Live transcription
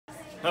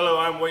Hello,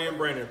 I'm William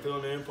Brandon,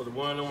 filling in for the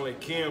one and only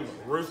Kim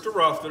Rooster.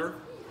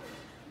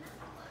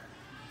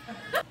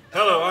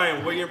 Hello, I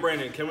am William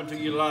Brandon, coming to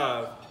you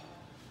live.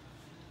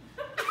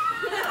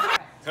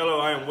 Hello,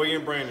 I am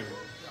William Brandon,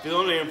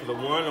 filling in for the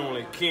one and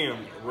only Kim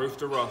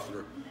Rooster,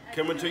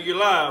 coming to you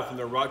live from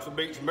the Wrightsville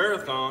Beach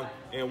Marathon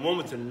in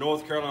Wilmington,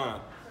 North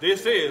Carolina.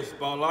 This is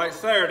Spotlight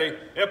Saturday,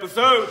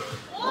 episode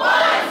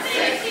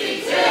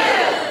 162.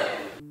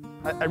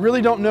 I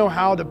really don't know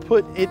how to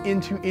put it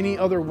into any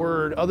other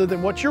word other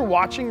than what you're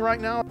watching right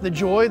now. The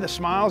joy, the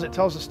smiles, it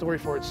tells the story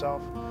for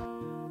itself.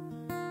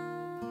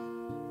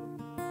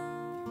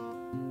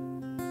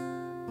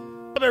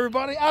 What's up,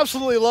 everybody?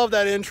 Absolutely love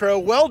that intro.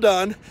 Well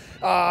done.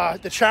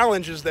 The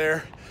challenge is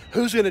there.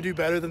 Who's going to do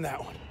better than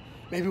that one?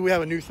 Maybe we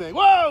have a new thing.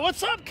 Whoa,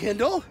 what's up,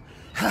 Kendall?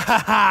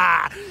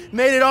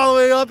 Made it all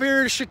the way up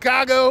here to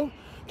Chicago.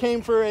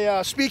 Came for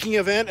a speaking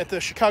event at the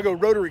Chicago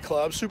Rotary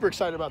Club. Super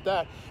excited about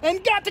that.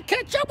 And got to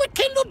catch up with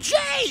Kendall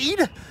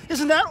Jade.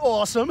 Isn't that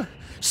awesome?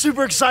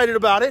 Super excited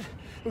about it.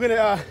 We're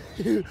gonna,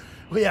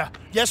 well, yeah,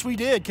 yes we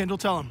did. Kendall,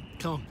 tell him.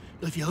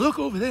 If you look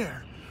over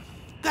there,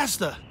 that's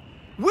the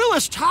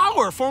Willis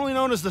Tower, formerly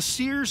known as the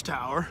Sears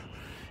Tower.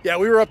 Yeah,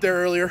 we were up there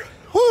earlier.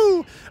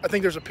 Woo! I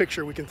think there's a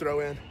picture we can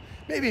throw in.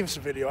 Maybe even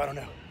some video, I don't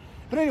know.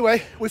 But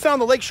anyway, we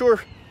found the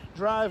Lakeshore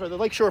Drive, or the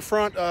Lakeshore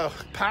Front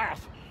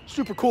path.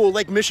 Super cool,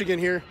 Lake Michigan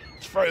here.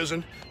 It's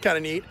frozen, kind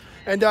of neat.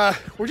 And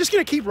we're just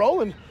gonna keep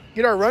rolling,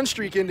 get our run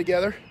streak in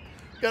together.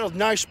 Got a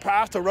nice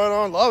path to run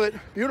on, love it.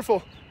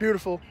 Beautiful,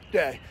 beautiful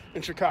day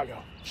in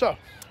Chicago. So,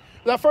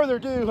 without further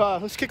ado,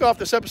 let's kick off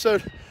this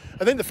episode.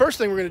 I think the first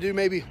thing we're gonna do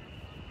maybe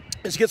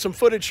is get some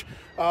footage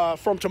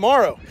from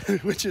tomorrow,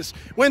 which is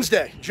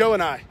Wednesday. Joe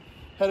and I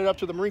headed up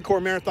to the Marine Corps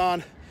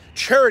Marathon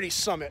Charity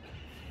Summit.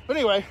 But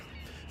anyway,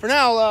 for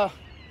now,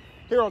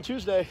 here on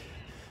Tuesday,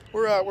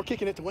 we're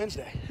kicking it to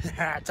Wednesday.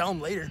 Tell them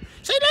later.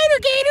 Say later,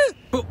 Gator!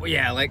 But,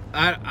 yeah, like,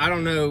 I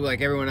don't know,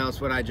 like everyone else,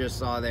 what I just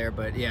saw there,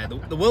 but yeah,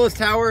 the Willis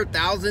Tower,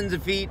 thousands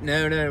of feet.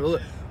 No,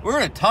 we're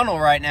in a tunnel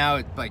right now.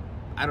 It's like,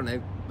 I don't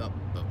know,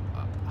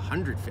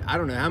 100 feet. I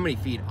don't know how many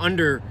feet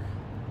under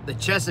the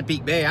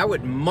Chesapeake Bay. I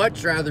would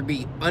much rather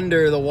be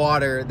under the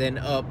water than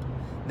up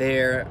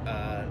there,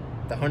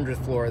 the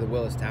 100th floor of the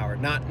Willis Tower.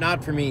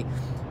 Not for me.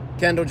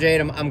 Kendall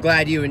Jade, I'm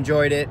glad you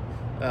enjoyed it.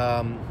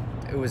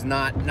 It was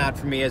not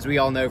for me, as we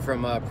all know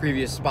from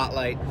previous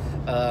Spotlight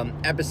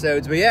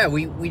episodes. But yeah,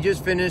 we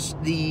just finished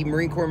the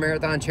Marine Corps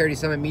Marathon Charity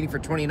Summit meeting for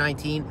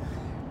 2019.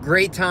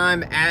 Great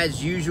time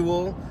as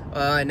usual.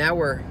 Now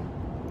we're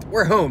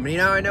home. You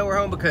know, I know we're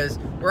home because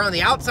we're on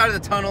the outside of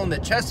the tunnel, and the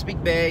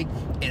Chesapeake Bay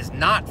is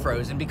not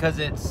frozen because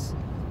it's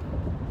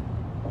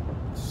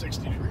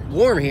 60 degrees.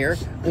 Warmer here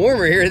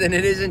than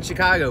it is in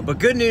Chicago. But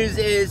good news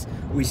is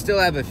we still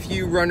have a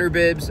few runner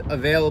bibs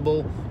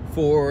available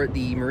for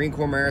the Marine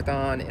Corps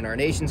Marathon in our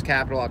nation's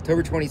capital,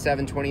 October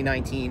 27,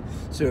 2019.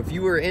 So if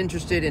you are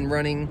interested in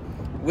running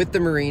with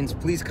the Marines,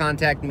 please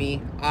contact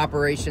me,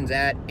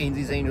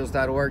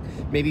 operations@ainsleysangels.org.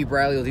 Maybe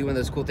Bradley will do one of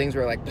those cool things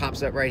where it like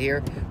pops up right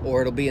here, or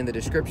it'll be in the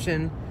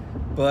description.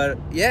 But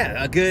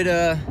yeah, a good,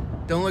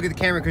 don't look at the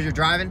camera because you're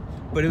driving,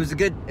 but it was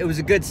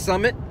a good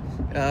summit,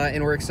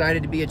 and we're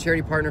excited to be a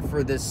charity partner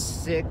for the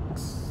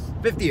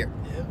fifth year.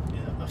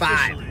 Yeah,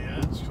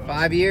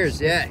 5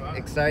 years, yeah,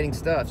 exciting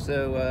stuff.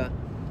 So,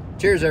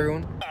 cheers,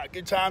 everyone.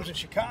 Good times in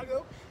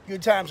Chicago,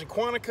 good times in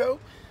Quantico,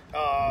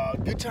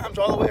 good times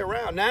all the way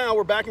around. Now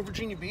we're back in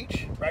Virginia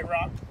Beach, right,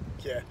 Rob?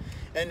 Yeah.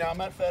 And now I'm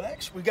at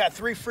FedEx. We got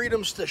 3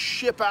 freedoms to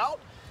ship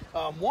out.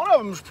 One of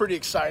them is pretty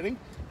exciting.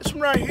 This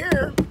one right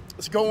here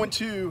is going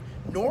to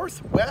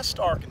Northwest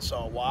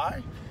Arkansas.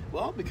 Why?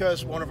 Well,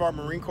 because one of our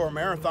Marine Corps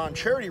Marathon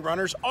charity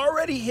runners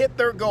already hit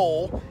their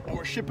goal, and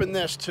we're shipping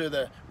this to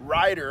the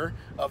rider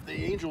of the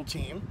Angel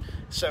team.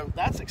 So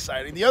that's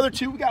exciting. The other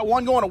 2, we got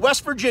one going to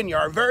West Virginia,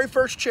 our very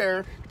first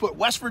chair to put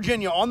West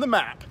Virginia on the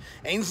map.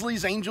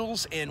 Ainsley's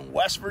Angels in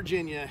West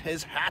Virginia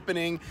is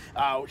happening.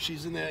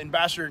 She's in the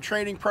ambassador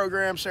training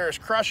program. Sarah's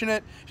crushing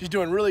it. She's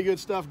doing really good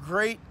stuff.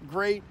 Great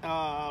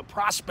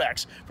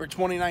prospects for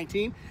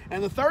 2019.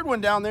 And the third one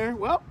down there,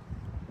 well,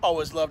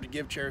 always love to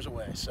give chairs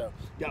away. So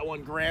got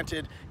one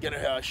granted,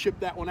 gonna ship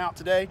that one out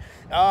today.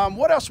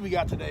 What else we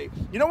got today?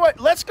 You know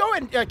what, let's go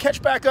and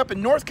catch back up in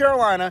North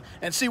Carolina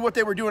and see what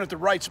they were doing at the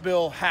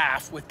Wrightsville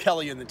half with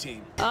Kelly and the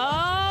team.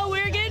 Oh,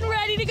 we're getting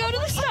ready to go to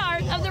the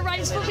start of the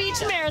Wrightsville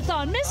Beach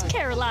Marathon. Miss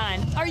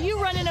Caroline, are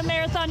you running a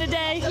marathon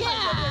today?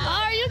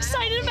 Yeah. Are you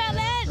excited about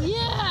that?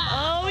 Yeah.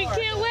 Oh, we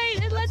can't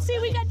wait. And let's see,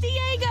 we got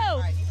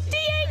Diego.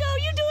 Diego,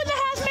 you doing the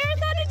half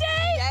marathon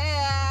today?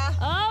 Yeah.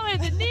 Oh, and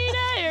Anita,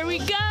 here we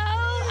go.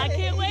 I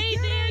can't wait,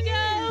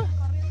 Diego.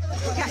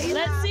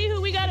 Let's see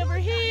who we got over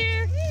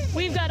here.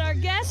 We've got our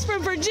guest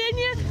from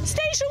Virginia.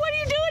 Stacia, what are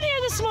you doing here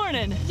this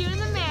morning? Doing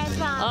the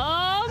marathon.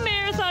 Oh,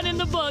 marathon in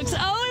the books.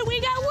 Oh, and we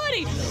got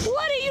Woody.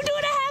 Woody, you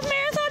doing a half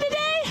marathon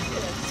today?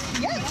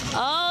 Yes.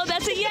 Oh,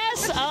 that's a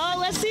yes. Oh,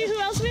 let's see who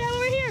else we have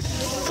over here.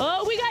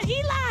 Oh, we got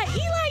Eli.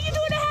 Eli, you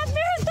doing a half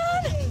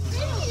marathon?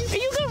 Are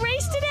you going to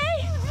race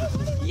today?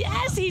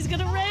 Yes, he's going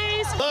to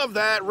race. Love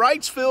that.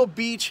 Wrightsville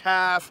Beach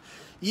half.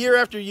 year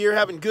after year,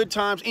 having good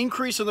times,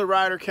 increasing the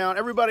rider count,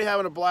 everybody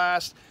having a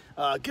blast.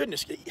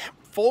 Goodness,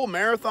 full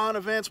marathon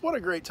events. What a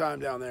great time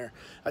down there.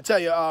 I tell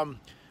you,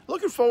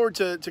 looking forward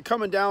to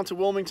coming down to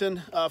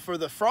Wilmington for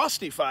the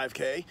Frosty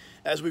 5K,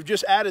 as we've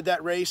just added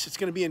that race. It's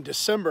going to be in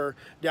December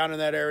down in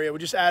that area. We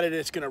just added it.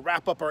 It's going to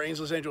wrap up our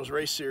Ainsley's Angels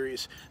race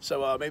series.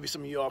 So maybe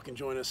some of you all can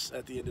join us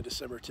at the end of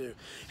December too.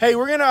 Hey,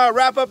 we're going to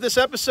wrap up this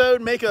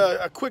episode, make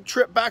a quick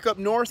trip back up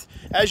north.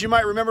 As you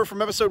might remember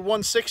from episode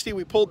 160,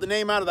 we pulled the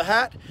name out of the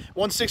hat.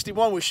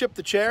 161, we shipped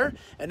the chair.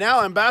 And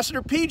now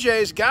Ambassador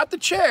PJ's got the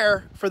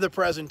chair for the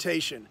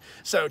presentation.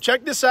 So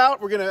check this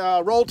out. We're going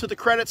to roll to the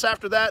credits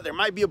after that. There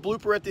might be a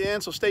blooper at the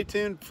end, so stay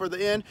tuned for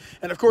the end.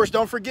 And of course,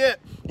 don't forget,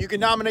 you can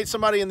nominate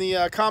somebody in the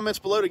comments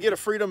below to get a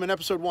Freedom in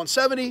episode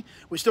 170.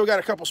 We still got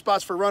a couple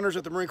spots for runners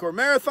at the Marine Corps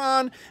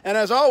Marathon. And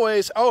as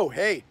always, oh,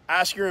 hey,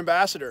 ask your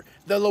ambassador.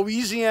 The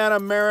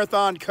Louisiana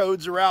Marathon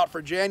codes are out for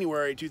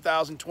January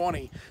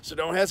 2020, so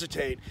don't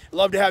hesitate.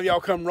 Love to have y'all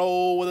come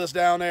roll with us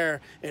down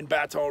there in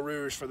Baton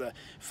Rouge for the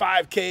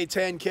 5K,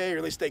 10K, or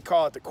at least they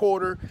call it the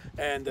quarter,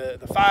 and the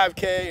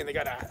 5K, and they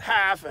got a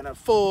half and a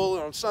full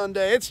on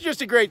Sunday. It's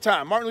just a great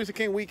time. Martin Luther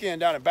King weekend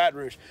down in Baton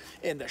Rouge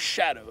in the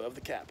shadow of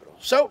the Capitol.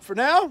 So for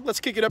now, let's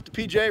kick it up to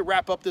PJ,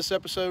 wrap up this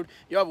episode.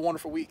 You have a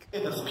wonderful week.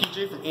 Hey, this is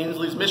PJ from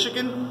Ainsley,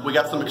 Michigan. We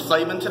got some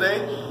excitement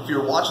today. If you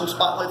were watching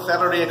Spotlight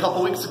Saturday a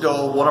couple weeks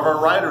ago, one of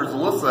our riders,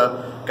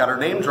 Alyssa, got her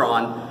name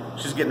drawn.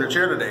 She's getting her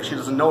chair today. She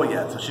doesn't know it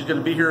yet, so she's going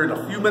to be here in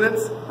a few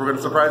minutes. We're going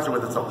to surprise her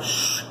with it, so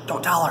shh,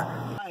 don't tell her.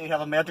 I have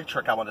a magic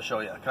trick I want to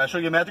show you. Can I show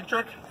you a magic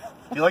trick?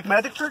 Do you like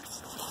magic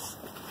tricks?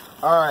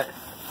 All right.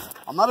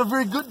 I'm not a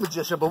very good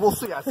magician, but we'll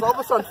see. I saw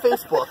this on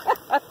Facebook.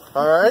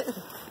 All right.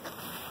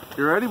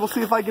 You ready? We'll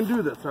see if I can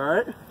do this, all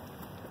right?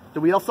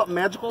 Do we yell something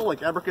magical,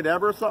 like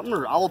abracadabra or something?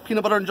 Or owl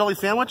peanut butter and jelly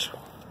sandwich?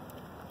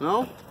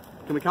 No?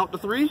 Can we count to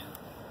 3?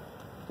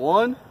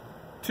 1,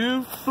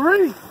 2,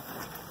 3.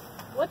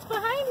 What's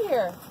behind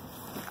here?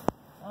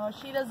 Oh,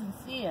 she doesn't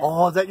see it.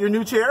 Oh, is that your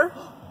new chair?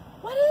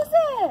 What is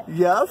it?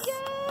 Yes.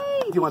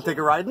 Yay! Do you want to take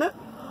a ride in it?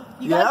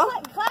 You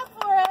gotta clap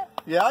for it.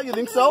 Yeah, you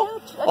think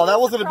so? Oh, that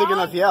wasn't a big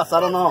enough yes. I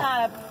don't know.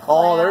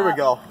 Oh, there we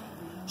go.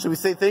 Should we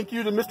say thank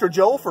you to Mr.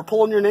 Joe for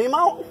pulling your name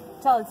out?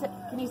 Tell it.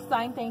 Can you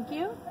sign thank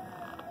you?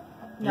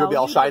 You'll be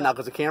all shy now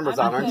because the camera's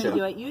on, aren't you?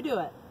 Do it. You do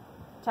it.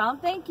 Tell him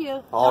thank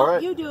you. All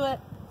right. You do it.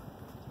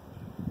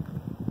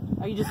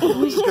 Are you just going to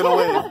leave? Just gonna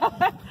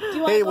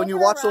wave. Hey, when you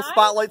watch those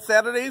Spotlight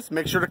Saturdays,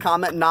 make sure to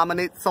comment and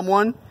nominate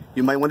someone.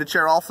 You might win a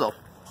chair also.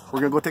 We're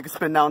gonna go take a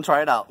spin now and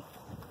try it out.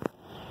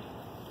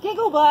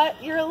 Giggle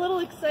butt, you're a little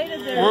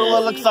excited there. We're a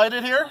little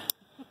excited here.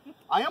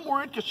 I am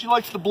worried because she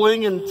likes to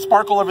bling and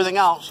sparkle everything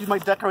out. She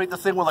might decorate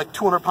this thing with like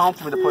 200 pounds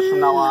for me to push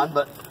from now on,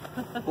 but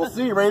we'll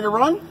see. You ready to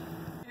run?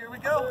 Here we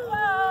go.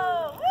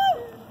 Whoa!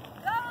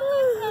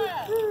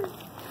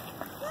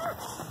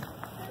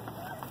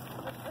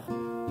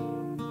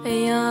 Woo!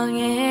 A young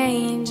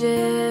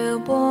angel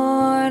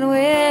born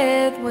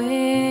with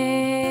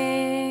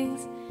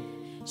wings.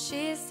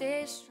 She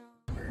stays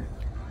strong.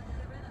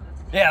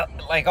 Yeah,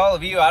 like all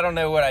of you, I don't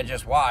know what I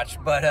just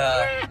watched, but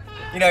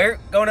you know, you're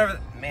going over.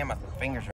 Man, my fingers are.